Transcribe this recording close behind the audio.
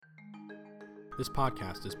This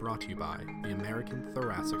podcast is brought to you by the American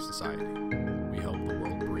Thoracic Society. We help the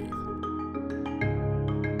world breathe.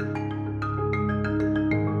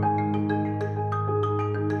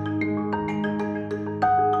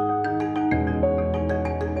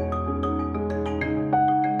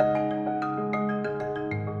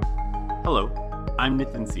 Hello, I'm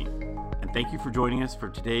Nitin Singh, and thank you for joining us for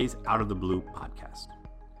today's Out of the Blue podcast.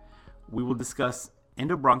 We will discuss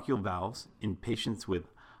endobronchial valves in patients with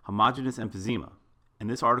homogeneous emphysema, and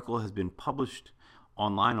this article has been published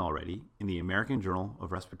online already in the American Journal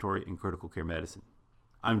of Respiratory and Critical Care Medicine.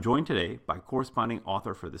 I'm joined today by corresponding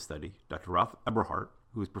author for this study, Dr. Ralf Eberhardt,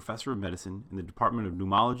 who is professor of medicine in the Department of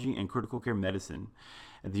Pneumology and Critical Care Medicine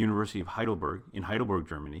at the University of Heidelberg in Heidelberg,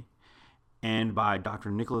 Germany, and by Dr.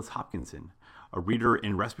 Nicholas Hopkinson, a reader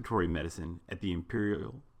in respiratory medicine at the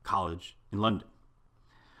Imperial College in London.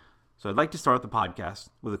 So I'd like to start the podcast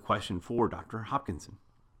with a question for Dr. Hopkinson.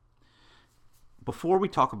 Before we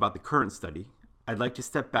talk about the current study, I'd like to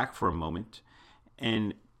step back for a moment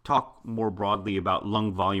and talk more broadly about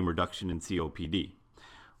lung volume reduction in COPD,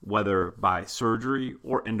 whether by surgery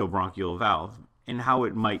or endobronchial valve, and how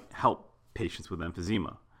it might help patients with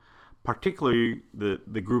emphysema, particularly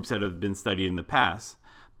the groups that have been studied in the past,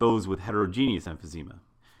 those with heterogeneous emphysema.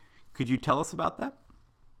 Could you tell us about that?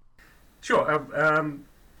 Sure.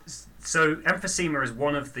 So emphysema is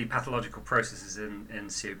one of the pathological processes in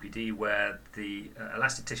COPD where the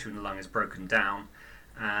elastic tissue in the lung is broken down,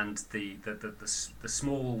 and the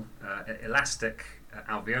small elastic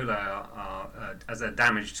alveoli are as they're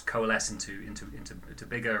damaged, coalesce into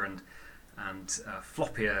bigger and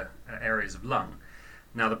floppier areas of lung.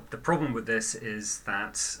 Now the problem with this is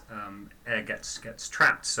that air gets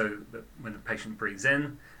trapped, so that when the patient breathes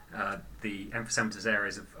in, the emphysematous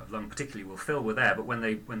areas of lung particularly will fill with air, but when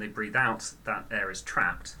they breathe out, that air is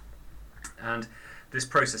trapped. And this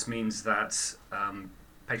process means that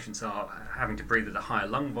patients are having to breathe at a higher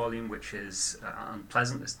lung volume, which is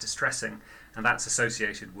unpleasant, it's distressing, and that's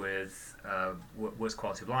associated with worse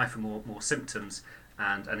quality of life and more symptoms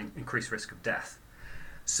and an increased risk of death.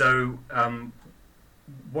 So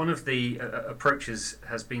one of the approaches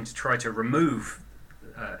has been to try to remove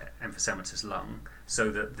emphysematous lung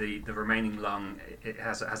so that the remaining lung it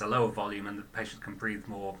has a lower volume and the patient can breathe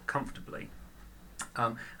more comfortably.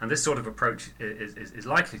 And this sort of approach is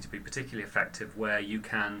likely to be particularly effective where you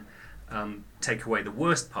can take away the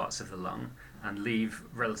worst parts of the lung and leave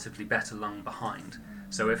relatively better lung behind.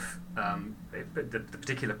 So if the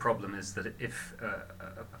particular problem is that if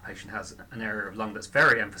a patient has an area of lung that's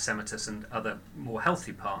very emphysematous and other more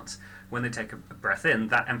healthy parts, when they take a breath in,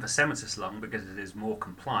 that emphysematous lung, because it is more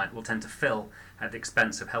compliant, will tend to fill at the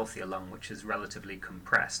expense of healthier lung, which is relatively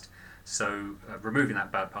compressed. So removing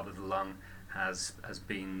that bad part of the lung has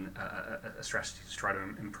been a strategy to try to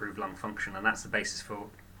improve lung function, and that's the basis for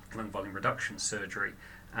lung volume reduction surgery,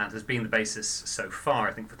 and has been the basis so far,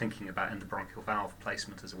 I think, for thinking about endobronchial valve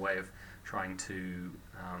placement as a way of trying to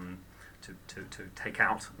take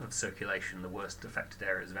out of circulation the worst affected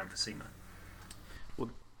areas of emphysema.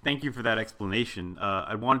 Well, thank you for that explanation.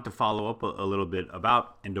 I wanted to follow up a little bit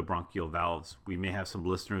about endobronchial valves. We may have some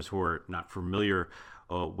listeners who are not familiar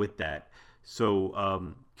with that.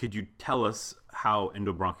 So could you tell us how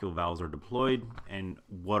endobronchial valves are deployed and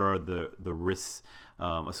what are the risks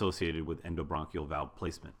associated with endobronchial valve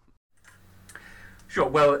placement? Sure.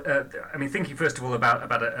 Well, thinking first of all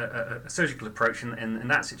about a surgical approach, in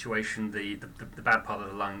that situation, the bad part of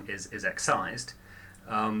the lung is excised.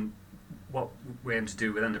 What we aim to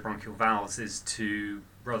do with endobronchial valves is to,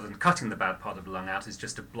 rather than cutting the bad part of the lung out, is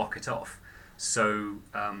just to block it off. So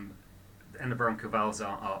endobronchial valves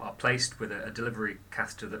are placed with a delivery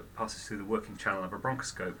catheter that passes through the working channel of a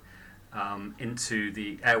bronchoscope into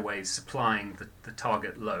the airways supplying the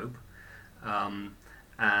target lobe,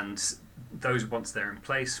 and those, once they're in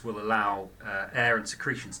place, will allow air and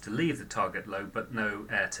secretions to leave the target lobe but no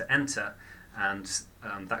air to enter, and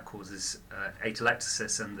that causes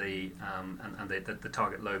atelectasis, and the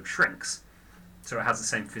target lobe shrinks. So it has the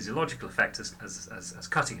same physiological effect as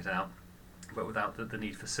cutting it out, but without the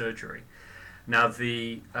need for surgery. Now,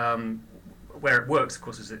 where it works, of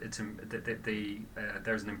course, is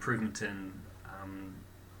there's an improvement in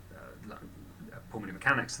pulmonary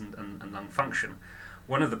mechanics and lung function.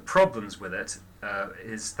 One of the problems with it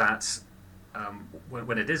is that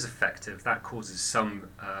when it is effective, that causes some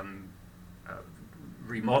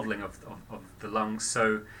remodeling of the lungs.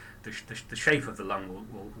 So the shape of the lung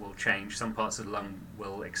will change. Some parts of the lung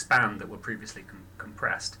will expand that were previously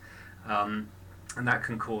compressed, and that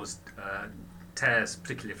can cause tears,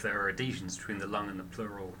 particularly if there are adhesions between the lung and the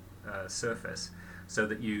pleural surface. so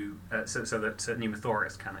that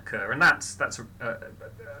pneumothorax can occur, and that's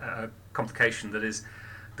a complication that is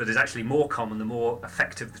actually more common the more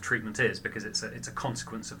effective the treatment is, because it's a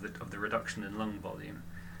consequence of the reduction in lung volume.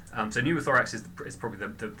 So pneumothorax is probably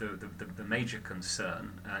the major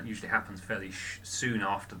concern. It usually happens fairly soon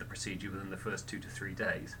after the procedure, within the first 2 to 3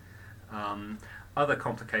 days. Other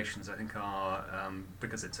complications, I think, are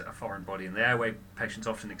because it's a foreign body in the airway, patients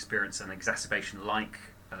often experience an exacerbation-like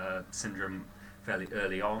syndrome fairly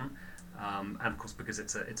early on, and of course, because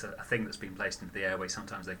it's a thing that's been placed into the airway,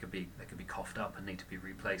 sometimes they could be coughed up and need to be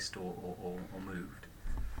replaced or moved.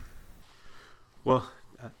 Well,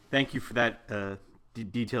 thank you for that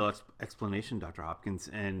detailed explanation, Dr.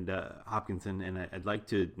 Hopkinson, and I'd like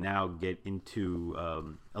to now get into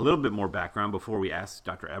a little bit more background before we ask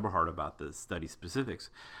Dr. Eberhard about the study specifics,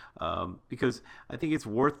 because I think it's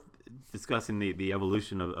worth discussing the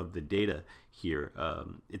evolution of the data here.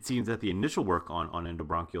 It seems that the initial work on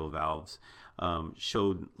endobronchial valves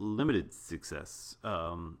showed limited success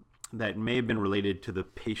that may have been related to the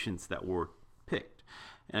patients that were picked.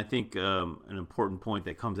 And I think an important point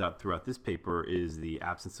that comes out throughout this paper is the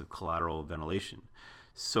absence of collateral ventilation.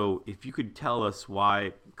 So if you could tell us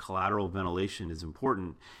why collateral ventilation is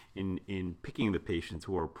important in picking the patients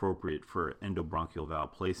who are appropriate for endobronchial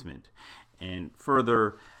valve placement. And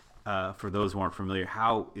further, for those who aren't familiar,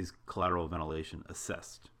 how is collateral ventilation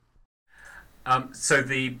assessed? So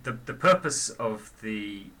the purpose of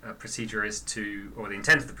the procedure is or the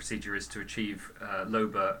intent of the procedure is to achieve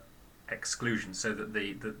lobar exclusion, so that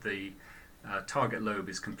the target lobe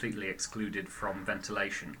is completely excluded from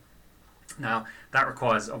ventilation. Now, that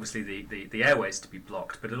requires obviously the airways to be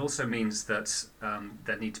blocked, but it also means that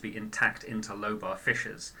there need to be intact interlobar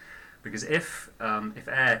fissures, because if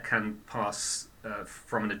air can pass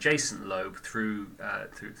from an adjacent lobe through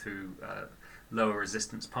lower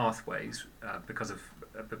resistance pathways, because the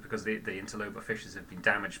interlobar fissures have been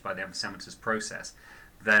damaged by the emphysematous process,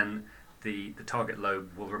 then the target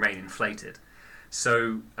lobe will remain inflated.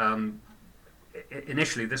 So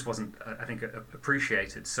initially this wasn't, I think,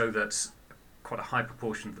 appreciated, so that quite a high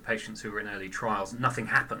proportion of the patients who were in early trials, nothing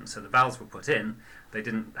happened. So the valves were put in, they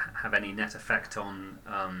didn't have any net effect on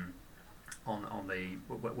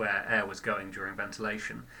where air was going during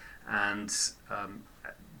ventilation, and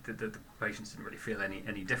the patients didn't really feel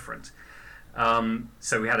any different.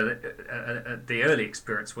 So we had the early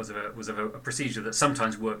experience was of a procedure that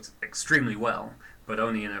sometimes worked extremely well, but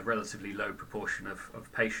only in a relatively low proportion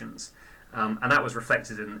of patients, and that was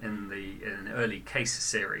reflected in the early case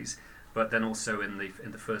series, but then also in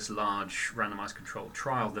the first large randomized controlled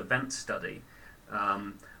trial, the VENT study,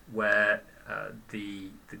 where the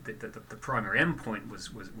primary endpoint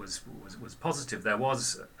was positive. There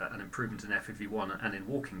was an improvement in FEV1 and in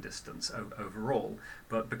walking distance overall,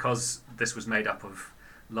 but because this was made up of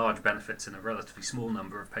large benefits in a relatively small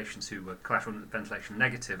number of patients who were collateral ventilation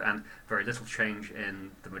negative and very little change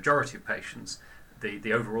in the majority of patients,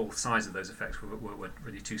 the overall size of those effects were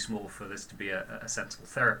really too small for this to be a sensible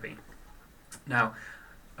therapy. Now,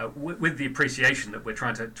 with the appreciation that we're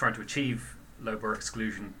trying to achieve lobar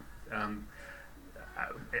exclusion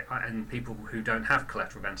and people who don't have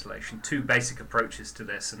collateral ventilation, two basic approaches to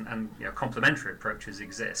this, and complementary approaches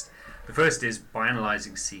exist. The first is by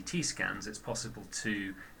analysing CT scans, it's possible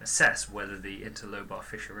to assess whether the interlobar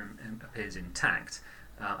fissure appears intact,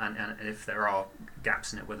 and if there are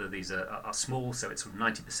gaps in it, whether these are small, so it's sort of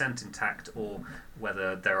 90% intact, or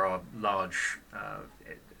whether there are large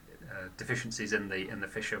deficiencies in the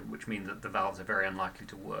fissure, which mean that the valves are very unlikely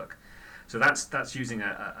to work. So that's using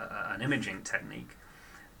an imaging technique.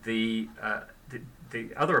 The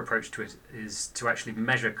other approach to it is to actually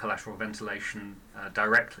measure collateral ventilation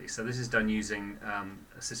directly. So this is done using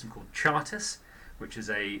a system called Chartis, which is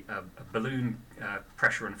a balloon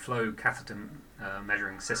pressure and flow catheter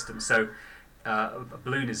measuring system. So a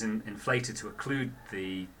balloon is inflated to occlude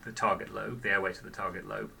the target lobe, the airway to the target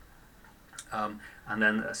lobe. And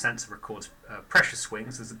then a sensor records pressure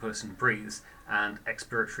swings as the person breathes and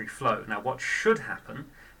expiratory flow. Now, what should happen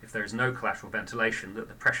if there is no collateral ventilation, that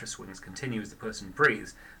the pressure swings continue as the person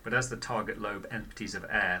breathes, but as the target lobe empties of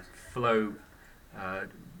air, flow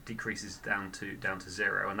decreases down to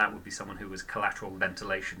zero, and that would be someone who was collateral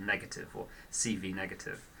ventilation negative or CV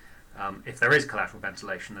negative. If there is collateral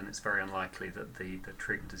ventilation, then it's very unlikely that the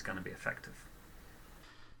treatment is going to be effective.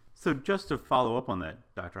 So just to follow up on that,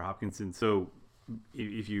 Dr. Hopkinson, so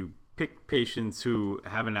if you pick patients who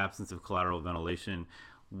have an absence of collateral ventilation,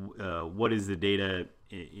 what is the data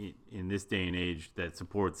in this day and age that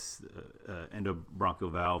supports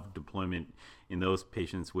endobronchial valve deployment in those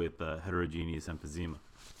patients with heterogeneous emphysema?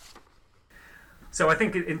 So I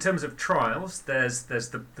think in terms of trials, there's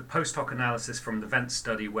the post hoc analysis from the VENT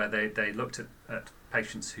study where they looked at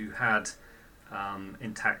patients who had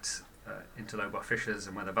intact interlobar fissures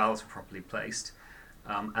and where the valves were properly placed.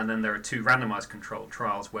 And then there are two randomized controlled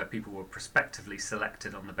trials where people were prospectively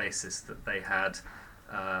selected on the basis that they had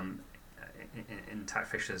intact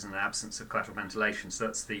fissures and an absence of collateral ventilation. So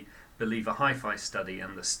that's the Believer Hi-Fi study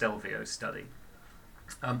and the Stelvio study.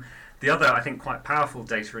 The other, I think, quite powerful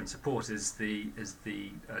data in support is the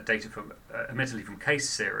data from, admittedly from case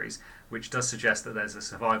series, which does suggest that there's a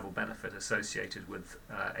survival benefit associated with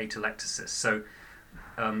atelectasis. So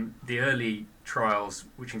the early trials,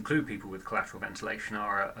 which include people with collateral ventilation,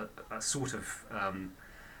 are a sort of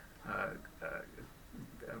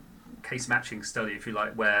case matching study, if you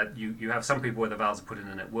like, where you have some people where the valves are put in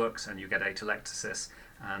and it works and you get atelectasis,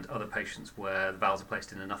 and other patients where the valves are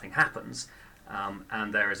placed in and nothing happens.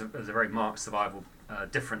 And there's a very marked survival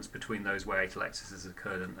difference between those where atelectasis has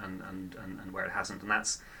occurred and where it hasn't, and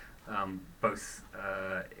that's both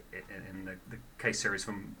in the case series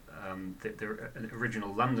from the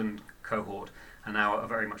original London cohort, and now a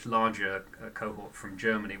very much larger cohort from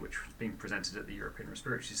Germany, which was being presented at the European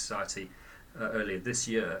Respiratory Society earlier this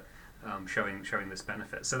year, showing this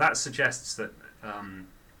benefit. So that suggests that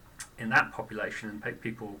in that population, and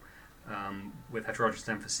people with heterogeneous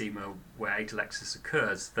emphysema where atelectasis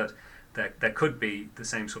occurs, that there could be the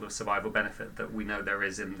same sort of survival benefit that we know there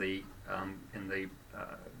is in the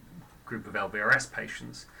group of LVRS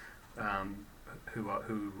patients who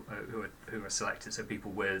are selected. So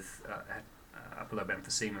people with upper lobe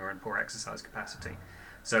emphysema and poor exercise capacity.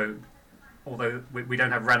 So although we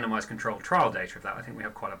don't have randomized controlled trial data of that, I think we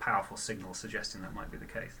have quite a powerful signal suggesting that might be the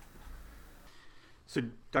case. So,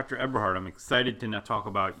 Dr. Eberhard, I'm excited to now talk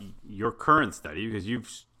about your current study, because you've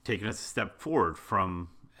taken us a step forward from,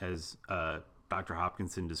 as Dr.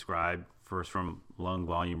 Hopkinson described, first from lung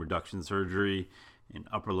volume reduction surgery in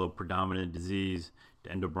upper lobe predominant disease to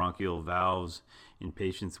endobronchial valves in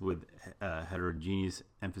patients with heterogeneous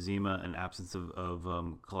emphysema and absence of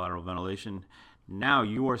collateral ventilation. Now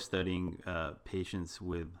you are studying patients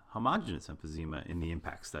with homogeneous emphysema in the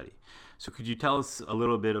IMPACT study. So could you tell us a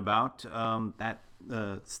little bit about that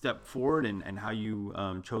step forward and how you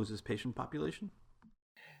chose this patient population?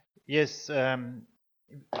 Yes,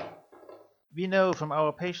 we know from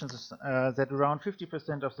our patients that around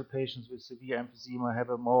 50% of the patients with severe emphysema have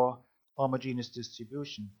a more homogeneous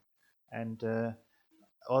distribution. And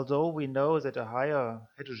although we know that a higher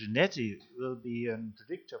heterogeneity will be a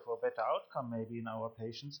predictor for better outcome maybe in our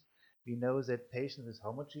patients, we know that patients with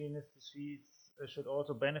homogeneous disease should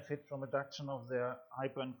also benefit from reduction of their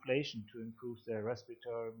hyperinflation to improve their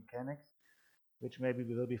respiratory mechanics, which maybe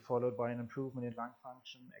will be followed by an improvement in lung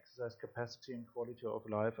function, exercise capacity, and quality of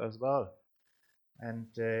life as well. And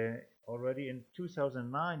already in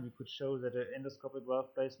 2009, we could show that an endoscopic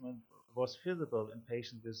valve placement was feasible in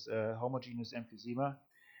patients with homogeneous emphysema.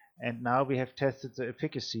 And now we have tested the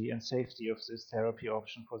efficacy and safety of this therapy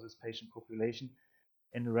option for this patient population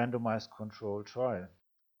in a randomized controlled trial.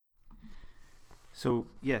 So,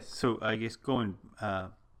 yes, so I guess going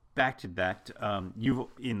back to that, you've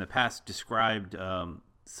in the past described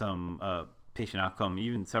some patient outcome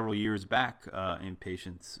even several years back in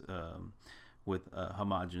patients with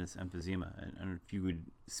homogeneous emphysema. And if you would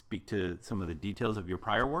speak to some of the details of your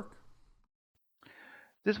prior work?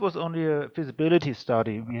 This was only a feasibility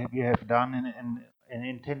study we have done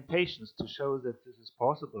in 10 patients to show that this is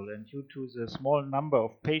possible. And due to the small number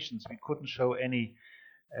of patients, we couldn't show any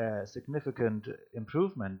significant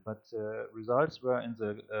improvement, but results were in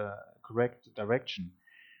the correct direction.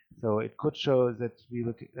 So it could show that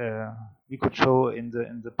we could show in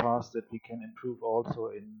the past that we can improve also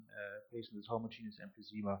in patients with homogeneous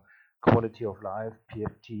emphysema quality of life,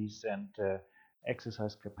 PFTs, and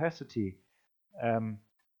exercise capacity.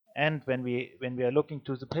 And when we are looking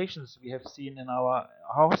to the patients we have seen in our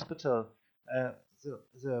hospital,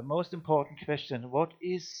 the most important question: what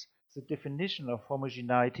is the definition of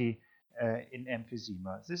homogeneity in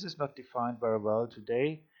emphysema? This is not defined very well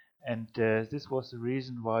today, and this was the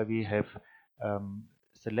reason why we have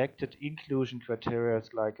selected inclusion criteria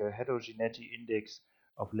like a heterogeneity index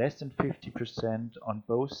of less than 50% on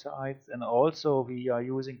both sides, and also we are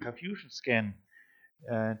using perfusion scan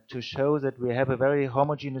to show that we have a very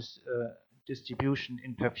homogeneous distribution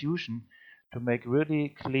in perfusion to make really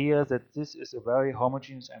clear that this is a very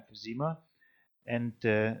homogeneous emphysema. And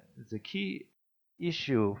the key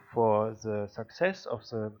issue for the success of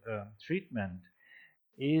the treatment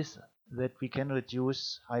is that we can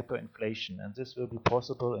reduce hyperinflation, and this will be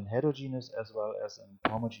possible in heterogeneous as well as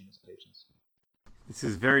in homogeneous patients. This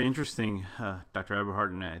is very interesting, Dr.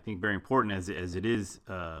 Eberhardt, and I think very important as it is,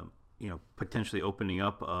 potentially opening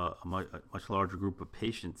up a much larger group of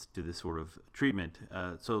patients to this sort of treatment.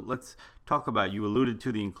 So let's talk about, you alluded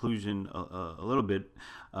to the inclusion a little bit.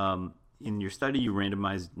 In your study, you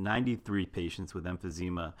randomized 93 patients with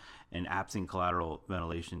emphysema and absent collateral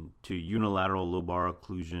ventilation to unilateral lobar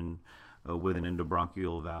occlusion with an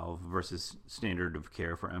endobronchial valve versus standard of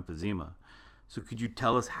care for emphysema. So could you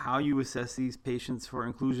tell us how you assess these patients for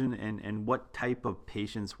inclusion, and what type of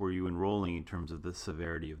patients were you enrolling in terms of the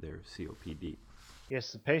severity of their COPD?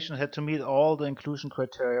 Yes, the patient had to meet all the inclusion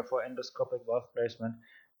criteria for endoscopic valve placement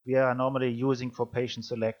we are normally using for patient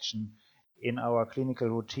selection in our clinical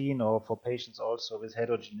routine, or for patients also with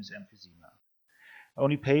heterogeneous emphysema.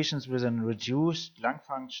 Only patients with a reduced lung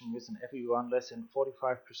function with an FEV1 less than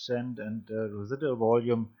 45% and a residual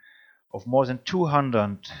volume of more than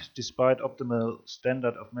 200, despite optimal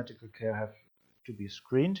standard of medical care, have to be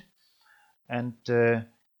screened. And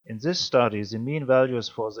in this study, the mean values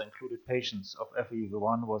for the included patients of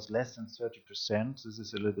FEV1 was less than 30%. This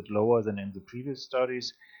is a little bit lower than in the previous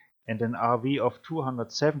studies, and an RV of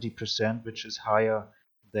 270%, which is higher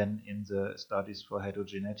than in the studies for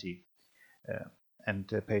heterogeneity and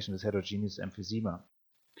patients with heterogeneous emphysema.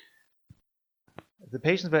 The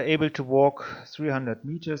patients were able to walk 300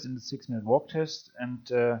 meters in the 6-minute walk test, and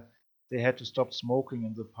they had to stop smoking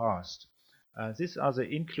in the past. These are the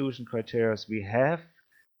inclusion criteria we have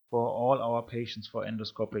for all our patients for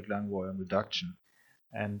endoscopic lung volume reduction.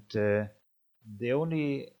 And the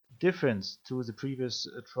only difference to the previous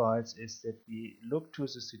trials is that we look to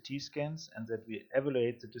the CT scans and that we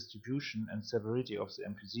evaluate the distribution and severity of the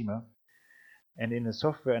emphysema. And in a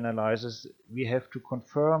software analysis, we have to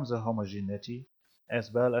confirm the homogeneity as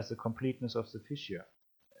well as the completeness of the fissure,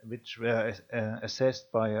 which were assessed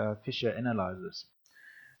by fissure analysis.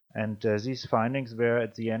 And these findings were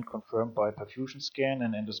at the end confirmed by perfusion scan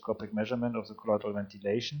and endoscopic measurement of the collateral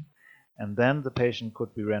ventilation. And then the patient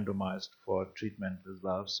could be randomized for treatment with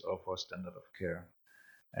valves or for standard of care.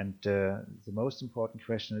 And the most important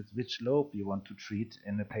question is which lobe you want to treat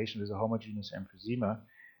in a patient with a homogeneous emphysema.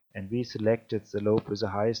 And we selected the lobe with the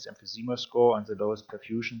highest emphysema score and the lowest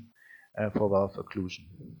perfusion for valve occlusion.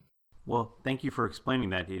 Well, thank you for explaining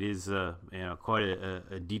that. It is quite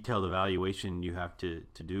a detailed evaluation you have to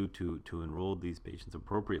do to enroll these patients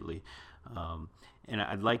appropriately. And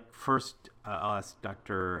I'd like first, I'll ask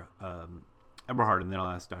Dr. Eberhardt, and then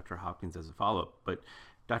I'll ask Dr. Hopkins as a follow-up. But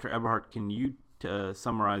Dr. Eberhardt, can you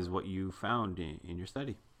summarize what you found in your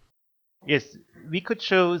study? Yes, we could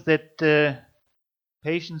show that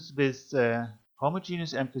patients with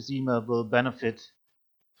homogeneous emphysema will benefit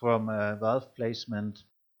from valve placement,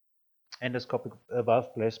 endoscopic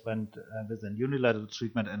valve placement with a unilateral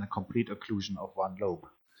treatment and a complete occlusion of one lobe.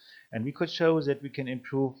 And we could show that we can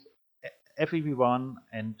improve FEV1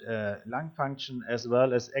 and lung function as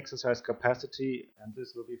well as exercise capacity, and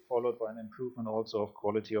this will be followed by an improvement also of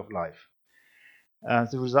quality of life.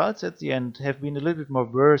 The results at the end have been a little bit more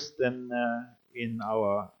worse than in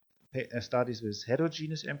our studies with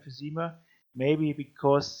heterogeneous emphysema, maybe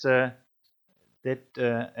because a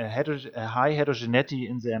high heterogeneity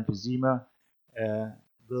in the emphysema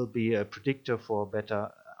will be a predictor for better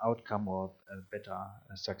outcome or better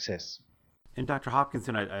success. And Dr.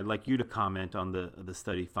 Hopkinson, I'd like you to comment on the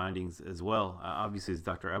study findings as well. Obviously, as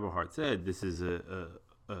Dr. Eberhardt said, this is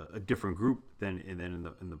a different group than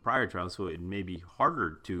in the prior trial, so it may be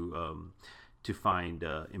harder to find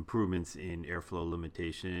improvements in airflow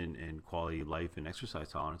limitation and quality of life and exercise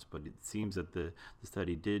tolerance, but it seems that the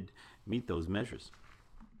study did meet those measures.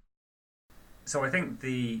 So I think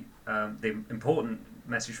the important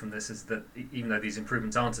message from this is that even though these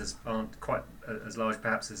improvements aren't quite as large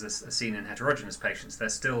perhaps as seen in heterogeneous patients, they're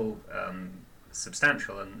still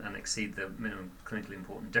substantial and exceed the minimum clinically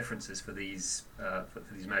important differences for these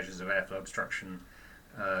measures of airflow obstruction,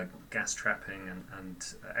 gas trapping,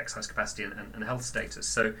 and exercise capacity and health status.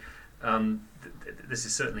 So this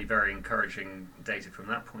is certainly very encouraging data from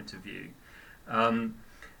that point of view.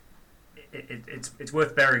 It's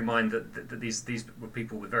worth bearing in mind that these were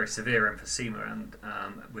people with very severe emphysema and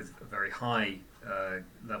with very high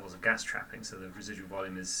levels of gas trapping. So the residual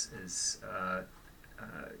volume is I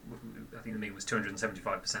think the mean was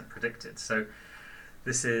 275% predicted. So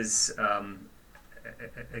this is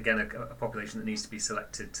again a population that needs to be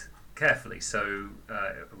selected carefully. So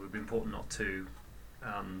it would be important not to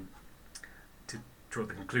draw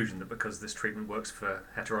the conclusion that because this treatment works for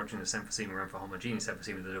heterogeneous emphysema and for homogeneous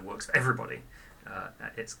emphysema that it works for everybody.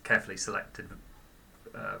 It's carefully selected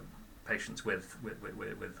patients with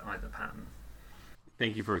either pattern.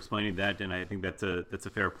 Thank you for explaining that, and I think that's a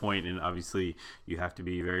fair point. And obviously, you have to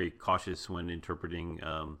be very cautious when interpreting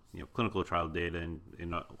clinical trial data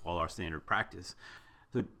in all our standard practice.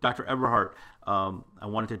 So, Dr. Eberhardt, I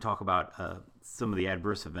wanted to talk about some of the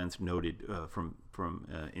adverse events noted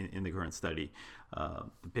in the current study.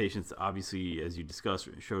 The patients, obviously, as you discussed,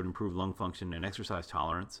 showed improved lung function and exercise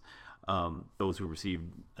tolerance. Those who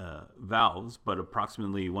received valves, but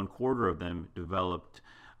approximately 1/4 of them developed.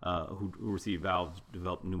 Who received valves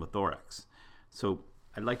developed pneumothorax. So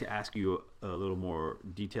I'd like to ask you a little more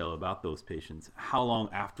detail about those patients. How long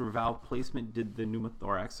after valve placement did the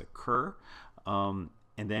pneumothorax occur?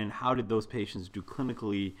 And then how did those patients do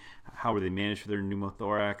clinically? How were they managed for their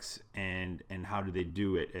pneumothorax? And how did they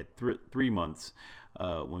do it at 3 months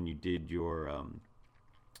when you did your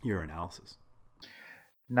analysis?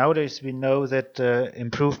 Nowadays, we know that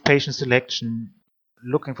improved patient selection,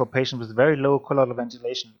 looking for patients with very low collateral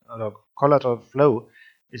ventilation or collateral flow,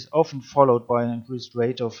 is often followed by an increased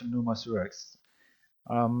rate of pneumothorax.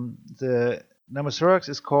 The pneumothorax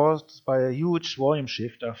is caused by a huge volume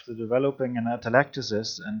shift after developing an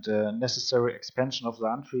atelectasis and necessary expansion of the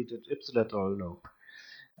untreated ipsilateral lobe.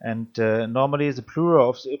 And normally the pleura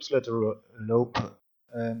of the ipsilateral lobe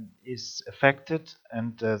is affected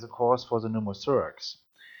and the cause for the pneumothorax.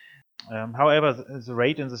 However, the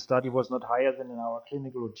rate in the study was not higher than in our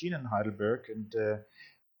clinical routine in Heidelberg, and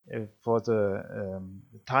for the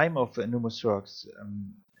time of pneumothorax,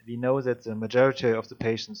 we know that the majority of the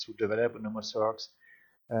patients who develop a pneumothorax,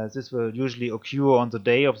 this will usually occur on the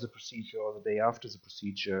day of the procedure or the day after the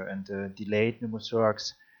procedure, and delayed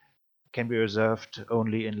pneumothorax can be observed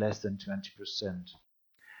only in less than 20%.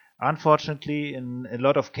 Unfortunately, in a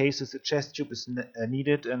lot of cases, a chest tube is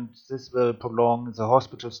needed, and this will prolong the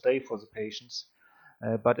hospital stay for the patients.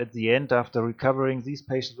 But at the end, after recovering, these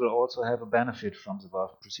patients will also have a benefit from the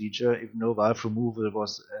valve procedure, if no valve removal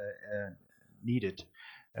was needed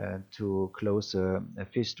to close a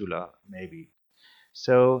fistula, maybe.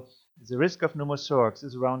 So the risk of pneumothorax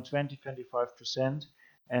is around 20-25%.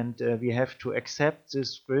 And we have to accept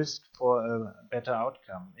this risk for a better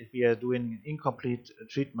outcome. If we are doing incomplete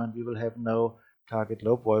treatment, we will have no target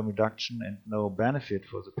lobe volume reduction and no benefit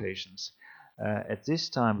for the patients. At this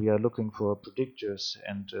time, we are looking for predictors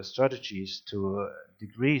and strategies to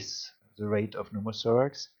decrease the rate of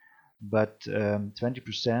pneumothorax, but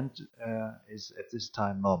 20% is at this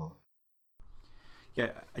time normal.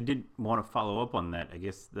 Yeah, I did want to follow up on that. I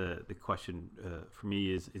guess the question for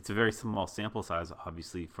me is, it's a very small sample size,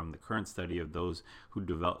 obviously, from the current study of those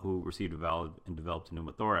who received a valve and developed a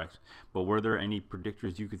pneumothorax. But were there any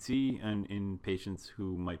predictors you could see in patients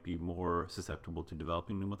who might be more susceptible to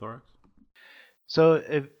developing pneumothorax? So,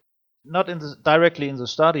 not directly in the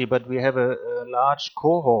study, but we have a large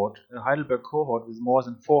cohort, a Heidelberg cohort with more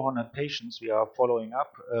than 400 patients we are following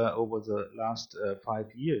up over the last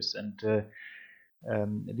 5 years. And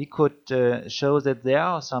we could show that there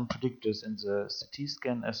are some predictors in the CT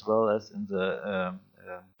scan as well as in the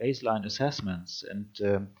baseline assessments. And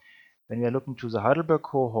when we are looking to the Heidelberg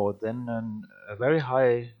cohort, then a very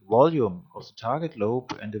high volume of the target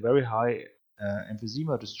lobe and a very high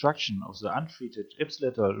emphysema destruction of the untreated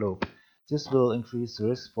ipsilateral lobe, this will increase the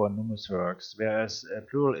risk for pneumothorax, whereas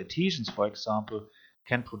pleural adhesions, for example,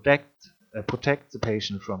 can protect the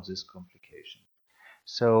patient from this complication.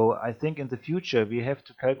 So I think in the future we have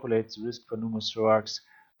to calculate the risk for pneumothorax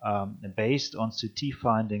based on CT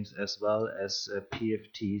findings as well as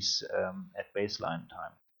PFTs at baseline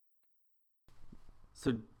time.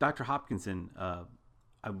 So, Dr. Hopkinson,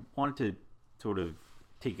 I wanted to sort of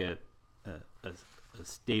take a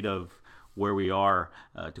state of where we are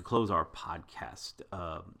to close our podcast.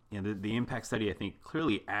 The impact study, I think,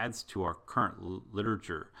 clearly adds to our current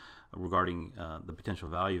literature regarding the potential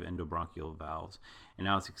value of endobronchial valves, and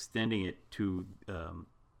now it's extending it to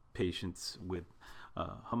patients with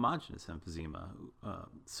homogeneous emphysema.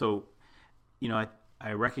 So,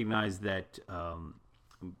 I recognize that,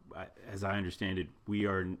 as I understand it,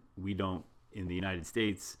 we don't in the United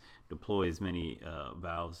States deploy as many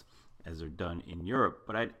valves as are done in Europe.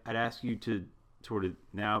 But I'd ask you to sort of,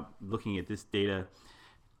 now looking at this data,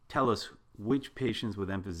 tell us which patients with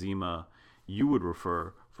emphysema you would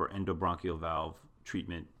refer for endobronchial valve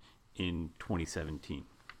treatment in 2017.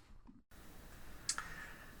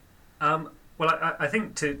 Well, I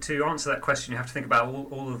think to answer that question, you have to think about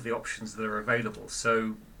all of the options that are available.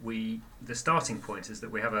 So the starting point is that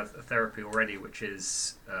we have a therapy already, which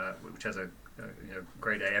has a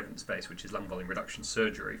grade A evidence base, which is lung volume reduction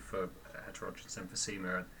surgery for heterogeneous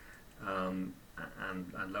emphysema and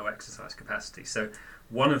low exercise capacity. So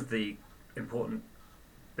one of the important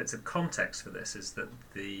bits of context for this is that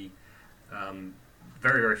the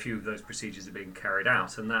very, very few of those procedures are being carried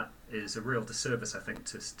out, and that is a real disservice, I think,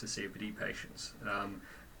 to COPD patients.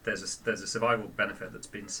 There's a survival benefit that's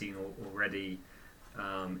been seen already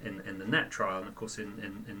in the NET trial, and of course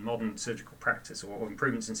in modern surgical practice, or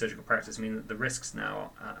improvements in surgical practice mean that the risks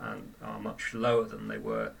now are much lower than they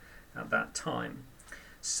were at that time.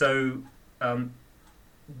 So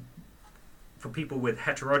for people with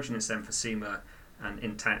heterogeneous emphysema and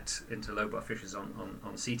intact interlobar fissures on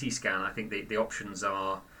CT scan, I think the options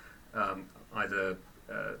are either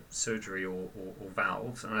surgery or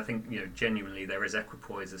valves, and I think genuinely there is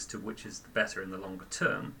equipoise as to which is the better in the longer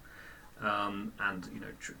term, and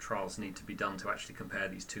trials need to be done to actually compare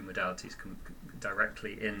these two modalities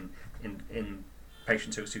directly in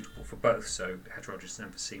patients who are suitable for both, so heterogeneous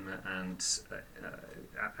emphysema and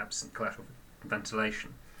absent collateral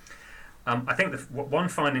ventilation. I think one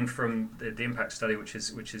finding from the IMPACT study, which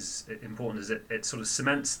is important, is it sort of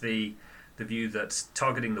cements the view that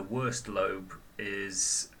targeting the worst lobe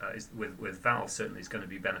is with valves certainly is going to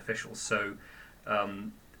be beneficial. So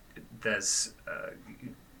there's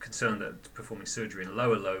concern that performing surgery in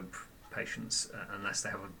lower lobe patients, unless they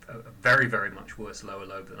have a very, very much worse lower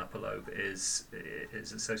lobe than upper lobe, is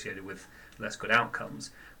associated with less good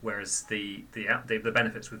outcomes. Whereas the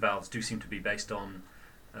benefits with valves do seem to be based on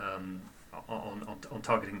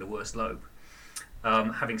targeting the worst lobe.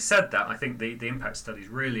 Having said that, I think the IMPACT study is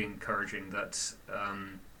really encouraging that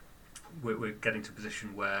we're getting to a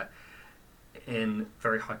position where in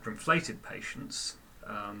very hyperinflated patients,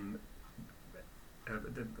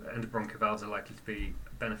 the endobronchial valves are likely to be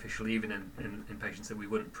beneficial even in patients that we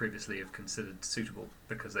wouldn't previously have considered suitable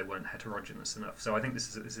because they weren't heterogeneous enough. So I think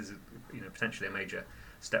this is potentially a major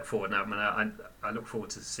step forward. Now, I look forward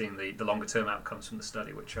to seeing the longer term outcomes from the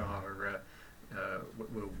study, which are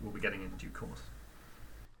we'll be getting in due course.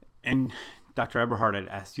 And Dr. Eberhard, I'd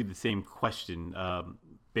asked you the same question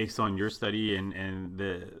based on your study and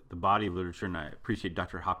the body of literature, and I appreciate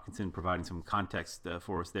Dr. Hopkinson providing some context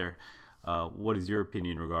for us there. What is your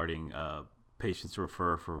opinion regarding patients to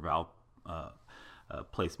refer for valve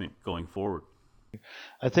placement going forward?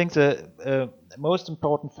 I think the most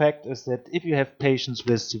important fact is that if you have patients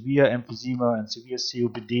with severe emphysema and severe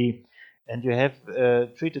COPD, and you have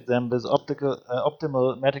treated them with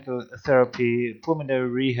optimal medical therapy, pulmonary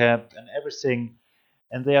rehab, and everything,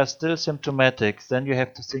 and they are still symptomatic, then you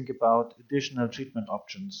have to think about additional treatment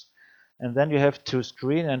options. And then you have to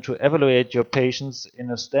screen and to evaluate your patients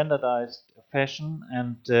in a standardized fashion,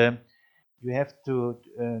 and you have to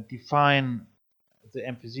define the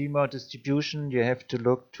emphysema distribution. You have to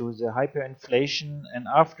look to the hyperinflation, and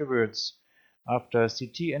afterwards, after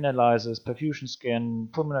CT analysis, perfusion scan,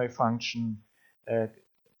 pulmonary function,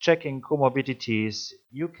 checking comorbidities,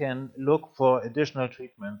 you can look for additional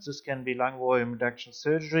treatments. This can be lung volume reduction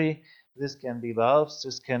surgery, this can be valves,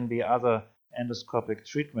 this can be other endoscopic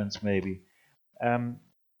treatments maybe.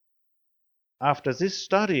 After this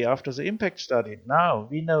study, after the IMPACT study, now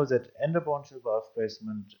we know that endobronchial valve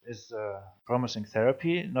placement is a promising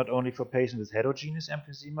therapy, not only for patients with heterogeneous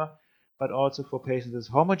emphysema, but also for patients with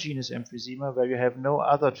homogeneous emphysema where you have no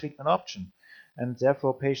other treatment option. And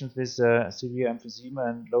therefore patients with severe emphysema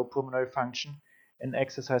and low pulmonary function and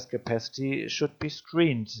exercise capacity should be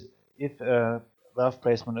screened if valve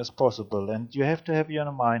placement is possible. And you have to have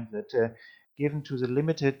in mind that given to the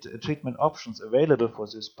limited treatment options available for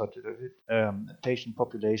this particular patient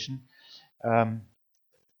population,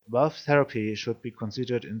 valve therapy should be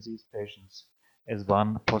considered in these patients as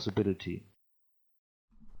one possibility.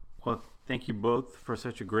 Well, thank you both for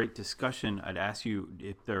such a great discussion. I'd ask you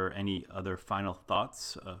if there are any other final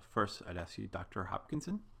thoughts. First, I'd ask you, Dr.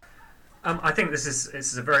 Hopkinson. I think this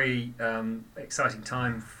is a very exciting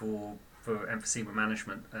time for emphysema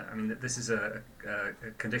management. I mean, this is a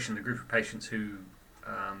condition, a group of patients who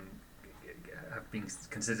have been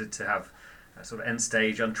considered to have a sort of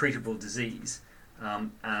end-stage untreatable disease,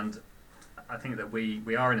 and I think that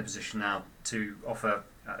we are in a position now to offer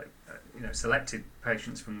selected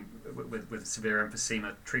patients with severe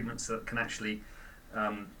emphysema treatments that can actually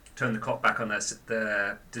turn the clock back on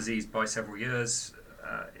their disease by several years,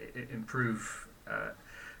 improve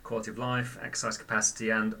quality of life, exercise capacity,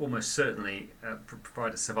 and almost certainly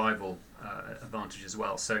provide a survival advantage as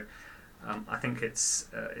well. So I think it's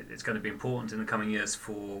going to be important in the coming years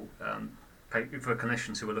for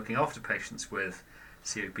clinicians who are looking after patients with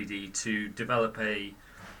COPD to develop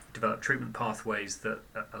treatment pathways that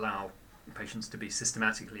allow patients to be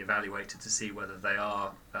systematically evaluated to see whether they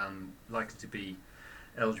are likely to be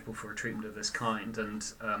eligible for a treatment of this kind. And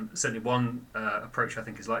certainly one approach I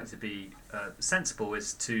think is likely to be sensible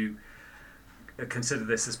is to consider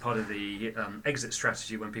this as part of the exit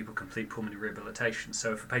strategy when people complete pulmonary rehabilitation.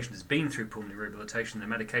 So if a patient has been through pulmonary rehabilitation, their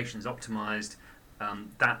medication is optimized,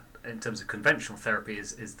 that in terms of conventional therapy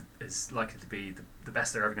is likely to be the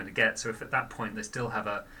best they're ever going to get. So if at that point they still have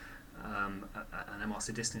an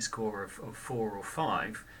MRC dyspnea score of 4 or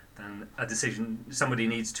 5, then somebody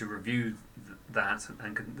needs to review that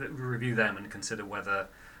and review them and consider whether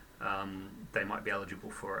they might be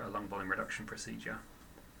eligible for a lung volume reduction procedure.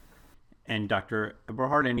 And Dr.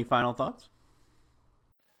 Eberhardt, any final thoughts?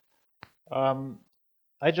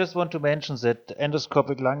 I just want to mention that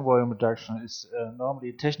endoscopic lung volume reduction is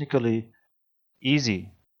normally technically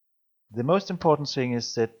easy. The most important thing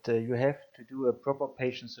is that you have to do a proper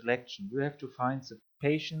patient selection. You have to find the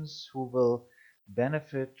patients who will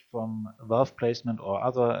benefit from valve placement or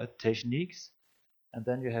other techniques, and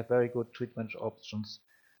then you have very good treatment options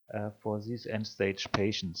for these end-stage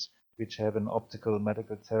patients which have an optical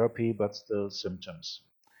medical therapy but still symptoms.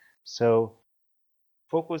 So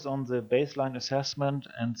focus on the baseline assessment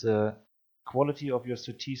and the quality of your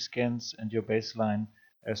CT scans and your baseline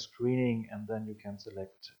screening, and then you can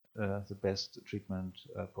select the best treatment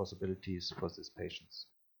possibilities for these patients.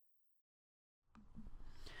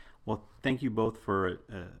 Well, thank you both for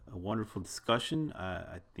a wonderful discussion.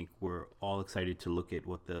 I think we're all excited to look at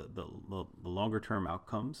what the longer-term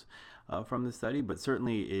outcomes from the study, but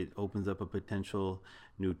certainly it opens up a potential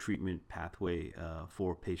new treatment pathway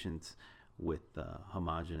for patients with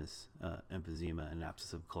homogeneous emphysema and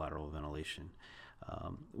abscess of collateral ventilation.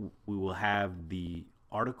 We will have the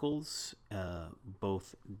articles,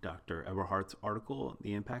 both Dr. Eberhardt's article,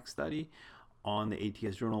 the IMPACT study, on the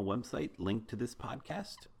ATS Journal website, linked to this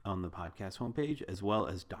podcast on the podcast homepage, as well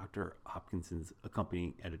as Dr. Hopkinson's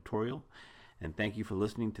accompanying editorial. And thank you for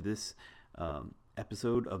listening to this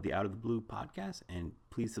episode of the Out of the Blue podcast, and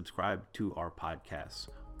please subscribe to our podcasts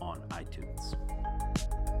on iTunes.